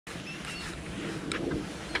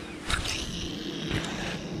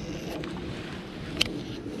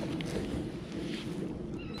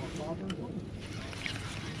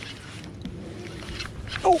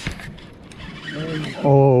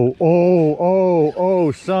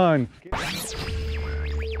Oh, son.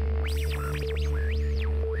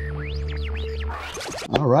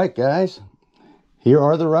 All right, guys. Here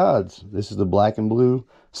are the rods. This is the black and blue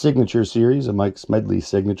signature series, a Mike Smedley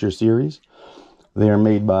signature series. They are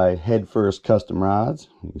made by Head First Custom Rods.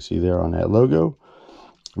 You can see there on that logo.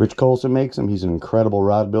 Rich Colson makes them. He's an incredible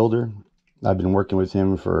rod builder. I've been working with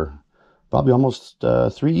him for probably almost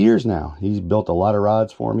 3 years now. He's built a lot of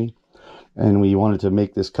rods for me. And we wanted to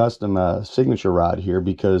make this custom signature rod here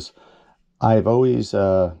because I've always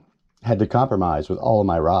had to compromise with all of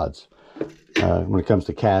my rods. When it comes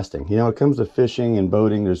to casting, you know, when it comes to fishing and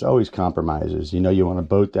boating, there's always compromises. You know, you want a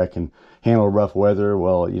boat that can handle rough weather.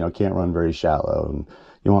 Well, you know, can't run very shallow, and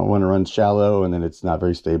you want one to run shallow and then it's not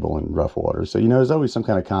very stable in rough water. So, you know, there's always some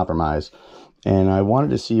kind of compromise. And I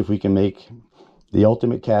wanted to see if we can make the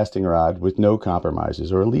ultimate casting rod with no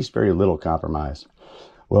compromises, or at least very little compromise.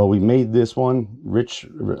 Well, we made this one. Rich,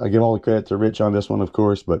 I give all the credit to Rich on this one, of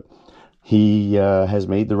course, but he has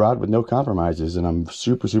made the rod with no compromises, and I'm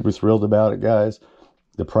super thrilled about it, guys.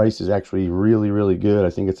 The price is actually really good.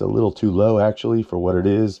 I think it's a little too low actually for what it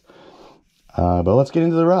is, but let's get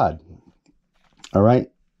into the rod. All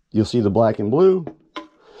right, you'll see the black and blue.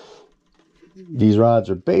 These rods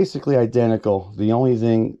are basically identical. The only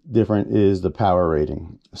thing different is the power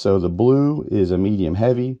rating. So the blue is a medium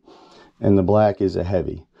heavy and the black is a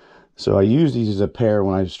heavy. So I use these as a pair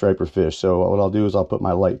when I striper fish. So what I'll do is I'll put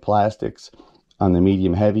my light plastics on the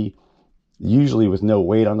medium heavy, usually with no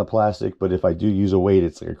weight on the plastic, but if I do use a weight,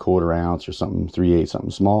 it's like a 1/4 ounce or something, 3/8,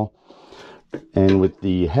 something small. And with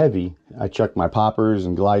the heavy, I chuck my poppers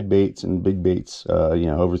and glide baits and big baits, you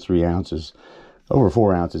know, over 3 ounces, over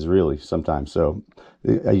 4 ounces really sometimes. So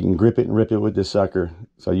you can grip it and rip it with this sucker.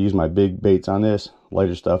 So I use my big baits on this,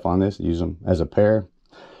 lighter stuff on this, use them as a pair.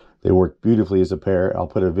 They work beautifully as a pair. I'll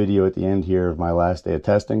put a video at the end here of my last day of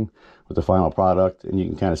testing with the final product, and you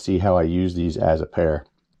can kind of see how I use these as a pair.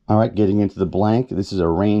 All right, getting into the blank. This is a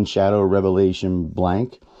Rain Shadow Revelation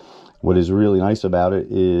blank. What is really nice about it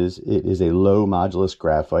is a low modulus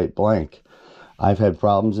graphite blank. I've had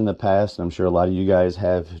problems in the past, and I'm sure a lot of you guys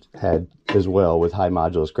have had as well with high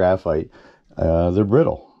modulus graphite. They're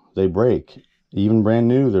brittle. They break. Even brand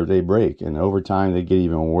new, they break, and over time they get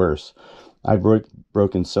even worse. I've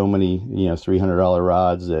broken so many, you know, $300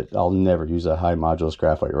 rods that I'll never use a high modulus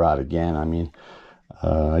graphite rod again. I mean,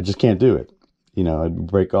 I just can't do it. You know, I'd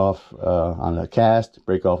break off on a cast,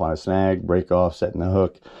 break off on a snag, break off setting the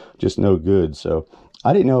hook, just no good. So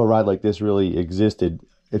I didn't know a rod like this really existed.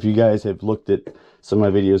 If you guys have looked at some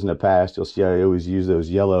of my videos in the past, you'll see I always use those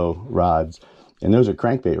yellow rods, and those are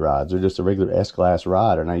crankbait rods. They're just a regular S-class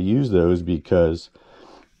rod, and I use those because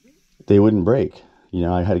they wouldn't break. You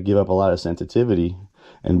know, I had to give up a lot of sensitivity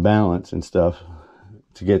and balance and stuff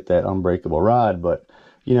to get that unbreakable rod, but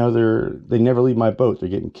you know, they never leave my boat. They're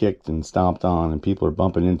getting kicked and stomped on, and people are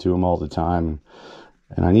bumping into them all the time.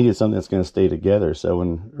 And I needed something that's going to stay together. So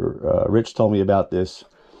when Rich told me about this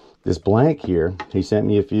blank here, he sent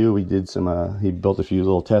me a few. We did some. He built a few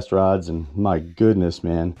little test rods, and my goodness,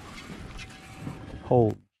 man!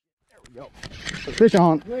 Hold. There we go. Fish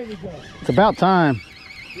on. It's about time.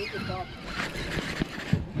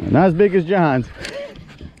 Not as big as John's,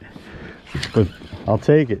 but I'll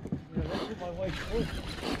take it.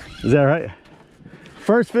 Is that right?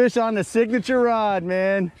 First fish on the signature rod,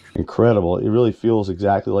 man. Incredible. It really feels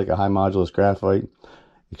exactly like a high modulus graphite.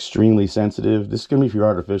 Extremely sensitive. This is going to be for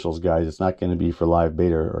your artificials, guys. It's not going to be for live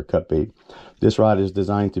bait or cut bait. This rod is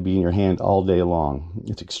designed to be in your hand all day long.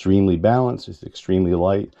 It's extremely balanced. It's extremely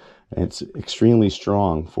light. And it's extremely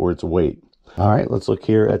strong for its weight. All right, let's look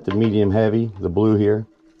here at the medium heavy, the blue here.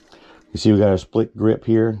 You see we got a split grip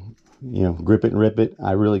here. You know, grip it and rip it.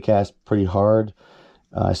 I really cast pretty hard.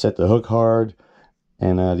 I set the hook hard,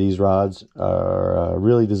 and these rods are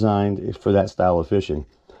really designed for that style of fishing.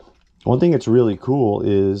 One thing that's really cool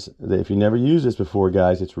is that if you never used this before,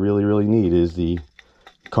 guys, it's really neat, is the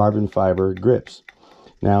carbon fiber grips.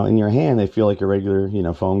 Now, in your hand, they feel like a regular, you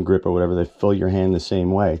know, foam grip or whatever. They fill your hand the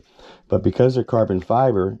same way. But because they're carbon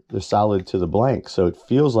fiber, they're solid to the blank, so it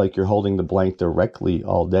feels like you're holding the blank directly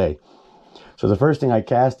all day. So the first thing I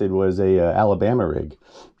casted was a Alabama rig.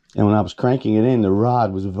 And when I was cranking it in, the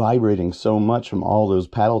rod was vibrating so much from all those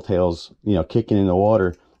paddle tails, you know, kicking in the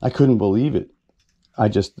water. I couldn't believe it. I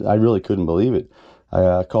really couldn't believe it.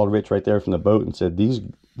 I called Rich right there from the boat and said,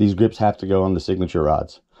 these grips have to go on the signature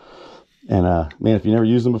rods. And man, if you never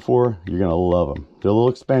used them before, you're going to love them. They're a little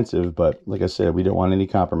expensive, but like I said, we don't want any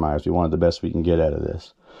compromise. We wanted the best we can get out of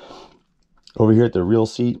this. Over here at the reel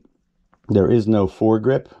seat, there is no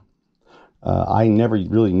foregrip. I never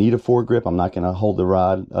really need a foregrip. I'm not going to hold the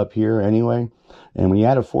rod up here anyway. And when you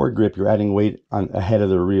add a foregrip, you're adding weight ahead of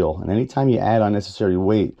the reel. And anytime you add unnecessary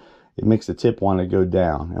weight, it makes the tip want to go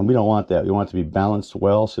down. And we don't want that. We want it to be balanced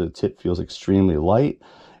well so the tip feels extremely light.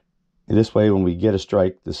 And this way, when we get a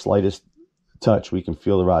strike, the slightest touch, we can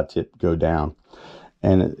feel the rod tip go down.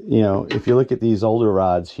 And, you know, if you look at these older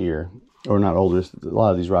rods here, or not older, a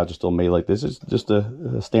lot of these rods are still made like this. It's just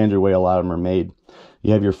a standard way a lot of them are made.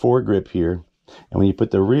 You have your foregrip here, and when you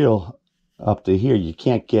put the reel up to here, you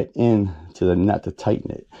can't get in to the nut to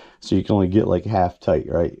tighten it. So you can only get like half tight,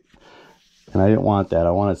 right? And I didn't want that.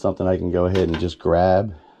 I wanted something I can go ahead and just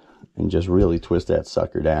grab and just really twist that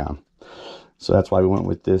sucker down. So that's why we went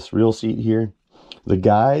with this reel seat here. The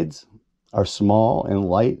guides are small and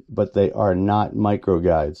light, but they are not micro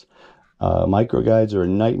guides. Micro guides are a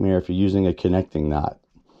nightmare if you're using a connecting knot.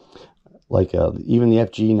 Like even the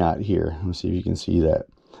FG knot here. Let's see if you can see that.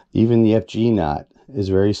 Even the FG knot is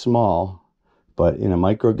very small, but in a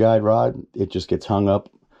micro guide rod, it just gets hung up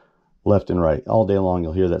left and right. All day long,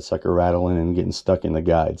 you'll hear that sucker rattling and getting stuck in the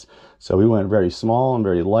guides. So we went very small and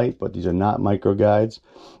very light, but these are not micro guides.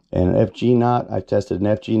 And an FG knot, I've tested an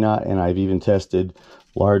FG knot, and I've even tested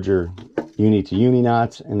larger uni to uni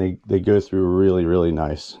knots, and they go through really, really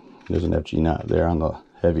nice. There's an FG knot there on the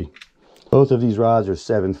heavy. Both of these rods are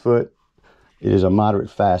 7 foot. It is a moderate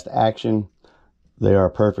fast action. They are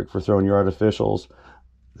perfect for throwing your artificials.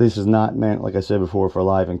 This is not meant, like I said before, for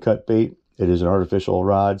live and cut bait. It is an artificial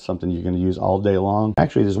rod, something you're going to use all day long.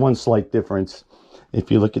 Actually, there's one slight difference.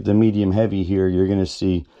 If you look at the medium heavy here, you're going to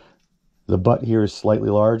see the butt here is slightly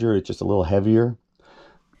larger. It's just a little heavier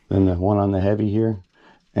than the one on the heavy here.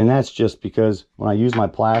 And that's just because when I use my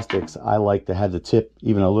plastics, I like to have the tip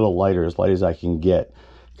even a little lighter, as light as I can get.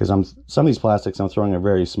 Because some of these plastics I'm throwing are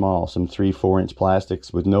very small, some 3-4 inch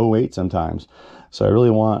plastics with no weight sometimes. So I really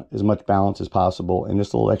want as much balance as possible, and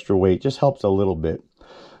this little extra weight just helps a little bit.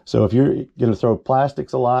 So if you're going to throw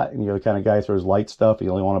plastics a lot and you're the kind of guy who throws light stuff, you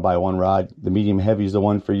only want to buy one rod, the medium heavy is the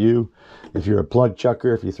one for you. If you're a plug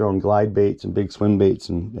chucker, if you're throwing glide baits and big swim baits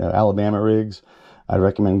and Alabama rigs, I'd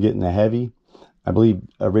recommend getting the heavy. I believe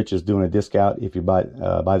Rich is doing a discount if you buy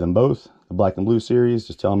them both. The black and blue series,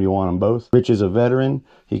 just tell him you want them both. Rich is a veteran.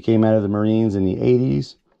 He came out of the Marines in the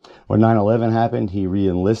 80s. When 9/11 happened, he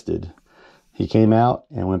re-enlisted. He came out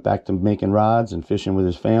and went back to making rods and fishing with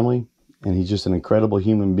his family. And he's just an incredible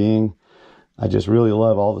human being. I just really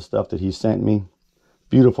love all the stuff that he sent me.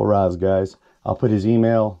 Beautiful rods, guys. I'll put his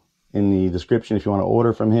email in the description if you want to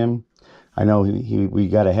order from him. I know we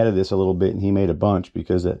got ahead of this a little bit, and he made a bunch,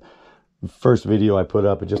 because the first video I put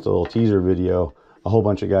up, just a little teaser video, a whole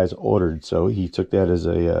bunch of guys ordered. So he took that as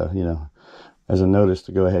a as a notice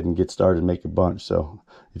to go ahead and get started and make a bunch. So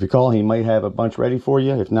if you call, he might have a bunch ready for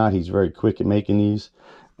you. If not, he's very quick at making these.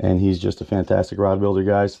 And he's just a fantastic rod builder,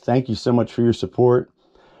 guys. Thank you so much for your support.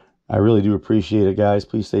 I really do appreciate it, guys.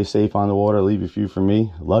 Please stay safe on the water. Leave a few for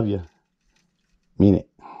me. Love you. Mean it.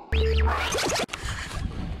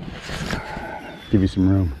 Give you some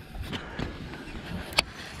room.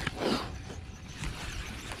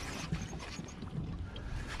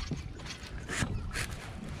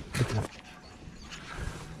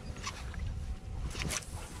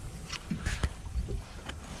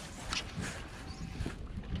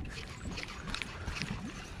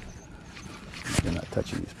 They're not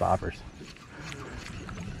touching these poppers.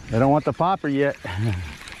 They don't want the popper yet.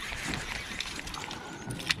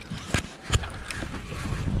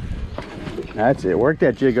 That's it. Work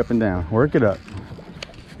that jig up and down. Work it up.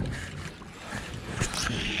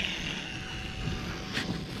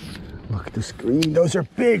 Look at the screen. Those are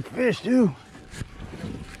big fish, too.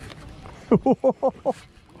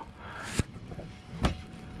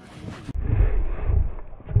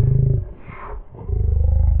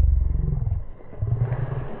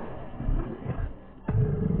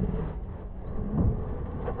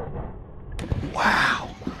 Wow.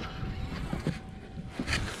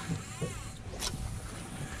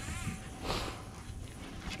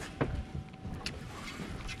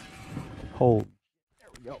 Hold. There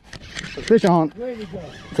we go. Fish on.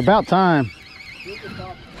 It's about time.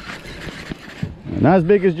 Not as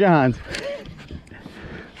big as John's,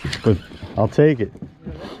 but I'll take it.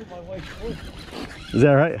 Is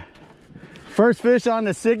that right? First fish on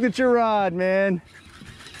the signature rod, man.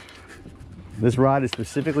 This rod is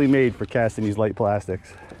specifically made for casting these light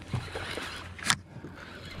plastics.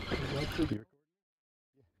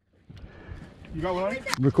 You got one on?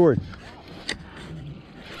 Record.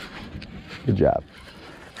 Good job.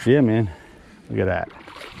 Yeah, man. Look at that.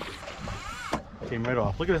 Came right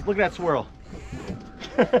off. Look at this. Look at that swirl.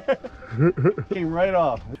 Came right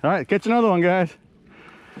off. All right, catch another one, guys.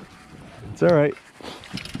 It's all right.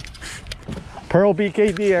 Pearl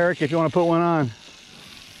BKD, Eric, if you want to put one on.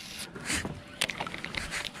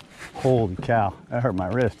 Holy cow, that hurt my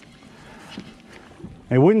wrist.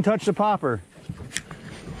 It wouldn't touch the popper.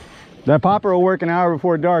 That popper will work an hour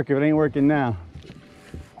before dark if it ain't working now.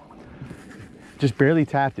 Just barely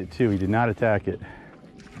tapped it too, he did not attack it.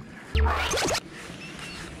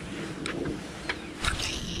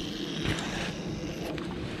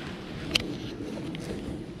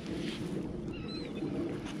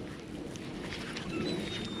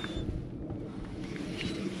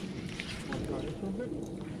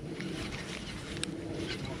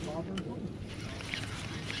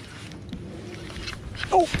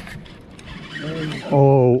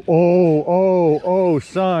 Oh,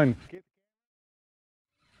 son.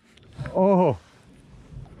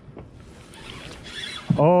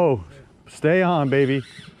 Oh, stay on, baby.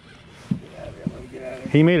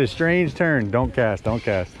 He made a strange turn. Don't cast, don't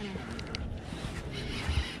cast.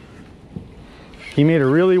 He made a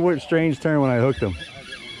really strange turn when I hooked him.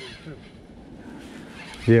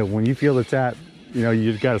 Yeah, when you feel the tap, you know,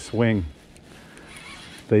 you just gotta swing.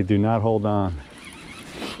 They do not hold on.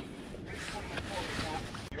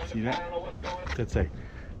 See that? That's it.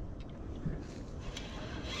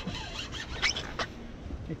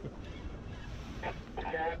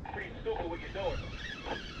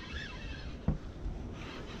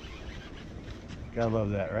 Gotta love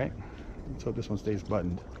that, right? Let's hope this one stays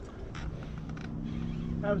buttoned.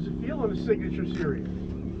 How does it feel on the signature series?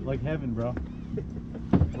 Like heaven, bro.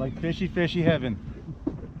 Like fishy, fishy heaven.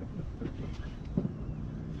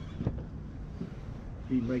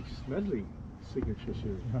 He makes Smedley signature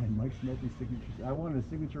series. Right, Mike Smedley signature. I wanted a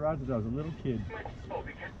signature rod since I was a little kid. Now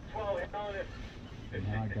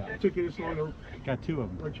I got it. Took you this long to... Got two of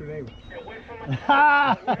them. What's your name?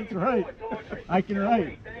 Ha! That's right. I can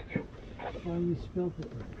write. Well, you spelled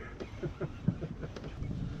it right.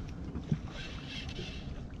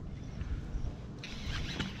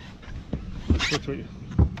 What's with you?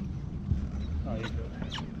 Oh, you go.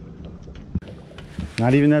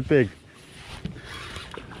 Not even that big.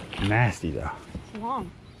 Nasty though. It's long.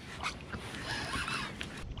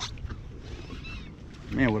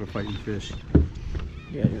 Man, what a fighting fish.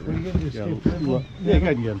 Yeah, you're going to get this. Yeah, go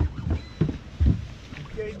ahead and get him.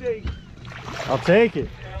 BKD. I'll take it.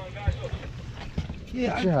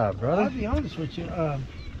 Yeah, Good job, brother. I'll be honest with you. There's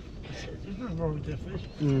nothing wrong with that fish.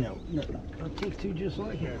 No. I'll take two just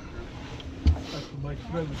like her. That's the Mike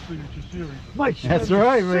Smedley signature series. Mike Smedley That's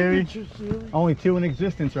right, baby. signature series. Only two in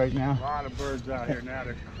existence right now. A lot of birds out here now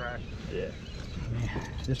that crash. Yeah. Man,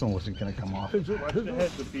 this one wasn't gonna come off. Watch the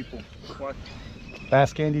heads of people. Watch.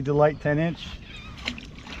 Bass Candy Delight 10-inch.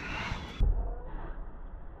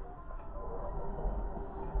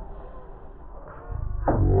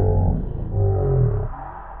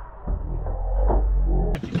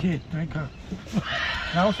 Kid, thank her.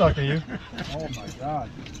 Now I'm talking to you. Oh my God.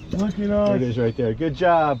 Look at There us. it is right there. Good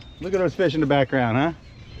job. Look at those fish in the background, huh?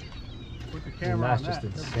 Put the camera That's on just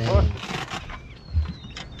that. insane.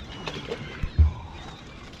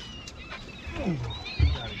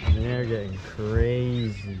 They're getting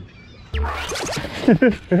crazy. What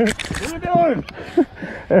are you doing?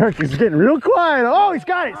 Eric is getting real quiet. Oh, he's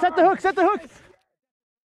got it. Set the hook. Set the hook.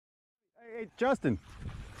 Hey, Justin.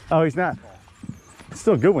 Oh, he's not. It's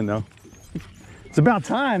still a good one though. It's about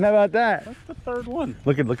time. How about that? That's the third one.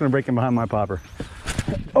 Look at him breaking behind my popper.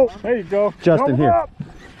 Oh, there you go. Justin, Double here. up.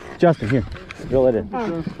 Justin, here. Reel it in.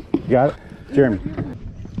 You got it? Jeremy.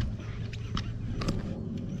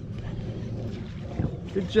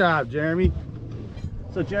 Good job, Jeremy.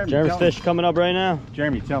 So, Jeremy, Jeremy's tell fish coming up right now.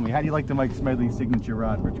 Jeremy, tell me, how do you like the Mike Smedley signature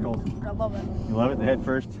rod, Rich Colton? I love it. You love it? The head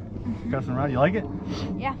first? Custom rod? You like it?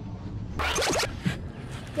 Yeah.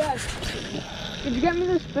 Dad, did you get me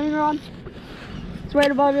this spinning rod? It's right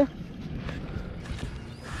above you.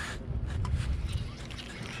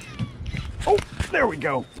 Oh, there we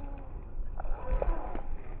go.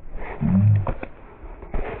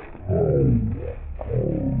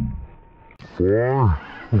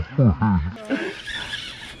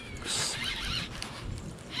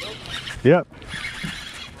 Yep.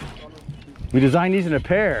 We designed these in a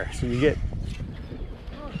pair, so you get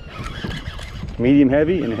medium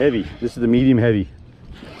heavy and heavy. This is the medium heavy.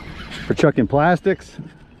 For chucking plastics,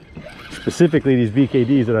 specifically these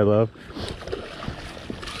BKDs that I love.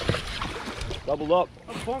 Doubled up.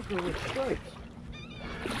 A bunker with stripes.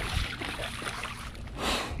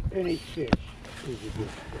 Any fish is a good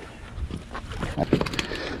fish.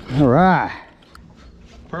 All right.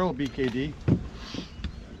 Pearl BKD.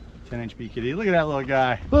 10-inch BKD. Look at that little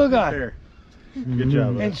guy. Look at There. Good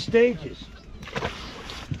job. And stages.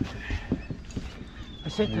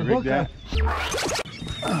 set the Rig hook that.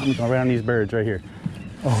 up. Around these birds right here.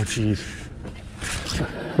 Oh, jeez.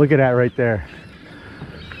 Look at that right there.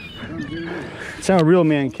 That's how a real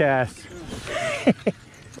man casts.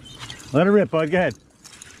 Let her rip, bud. Go ahead.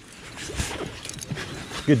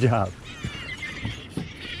 Good job.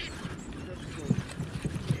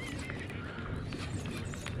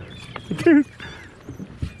 Dude.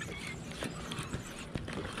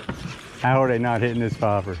 How are they not hitting this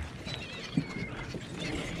popper?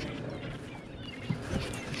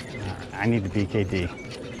 I need the BKD.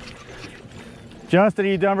 Justin, are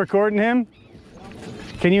you done recording him?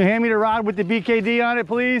 Can you hand me the rod with the BKD on it,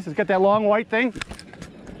 please? It's got that long white thing.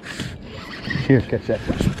 Here, catch that.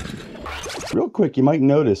 Real quick, you might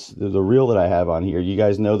notice the reel that I have on here. You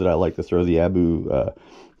guys know that I like to throw the Abu,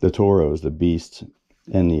 the Toros, the Beast,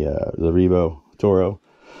 and the Revo Toro.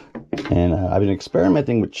 And I've been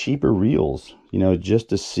experimenting with cheaper reels, you know, just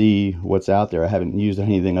to see what's out there. I haven't used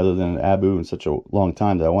anything other than Abu in such a long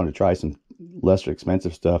time that I wanted to try some lesser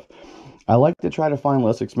expensive stuff. I like to try to find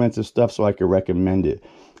less expensive stuff so I can recommend it.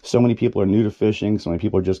 So many people are new to fishing, so many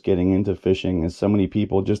people are just getting into fishing, and so many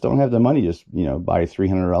people just don't have the money to, you know, buy a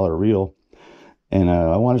 $300 reel. And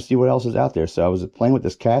I want to see what else is out there. So I was playing with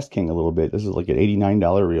this Cast King a little bit. This is like an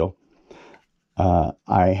 $89 reel.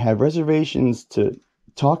 I have reservations to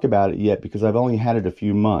talk about it yet because I've only had it a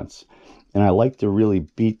few months, and I like to really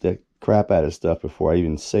beat the crap out of stuff before I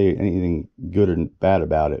even say anything good or bad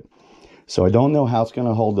about it. So I don't know how it's going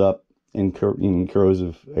to hold up in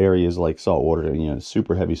corrosive areas like saltwater, you know,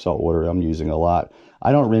 super heavy saltwater I'm using a lot.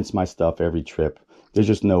 I don't rinse my stuff every trip. There's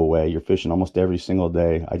just no way. You're fishing almost every single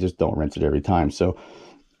day. I just don't rinse it every time. So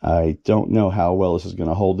I don't know how well this is going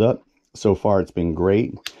to hold up. So far, it's been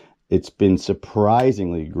great. It's been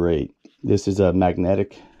surprisingly great. This is a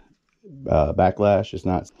magnetic backlash. It's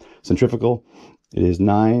not centrifugal. It is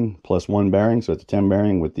 9 plus 1 bearing, so it's a 10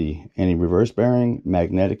 bearing with the anti-reverse bearing,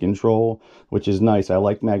 magnetic control, which is nice. I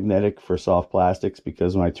like magnetic for soft plastics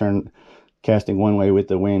because when I turn casting one way with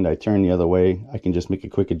the wind, I turn the other way. I can just make a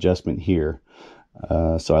quick adjustment here.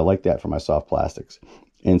 So I like that for my soft plastics.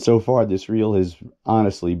 And so far, this reel has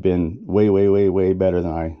honestly been way, way, way, way better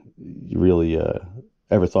than I really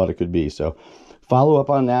ever thought it could be. So follow up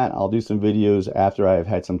on that. I'll do some videos after I've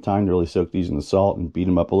had some time to really soak these in the salt and beat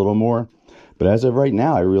them up a little more. But as of right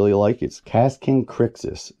now, I really like it. It's Cast King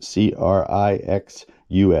Crixus, C-R-I-X-U-S.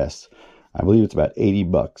 I believe it's about 80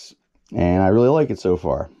 bucks. And I really like it so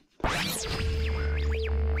far.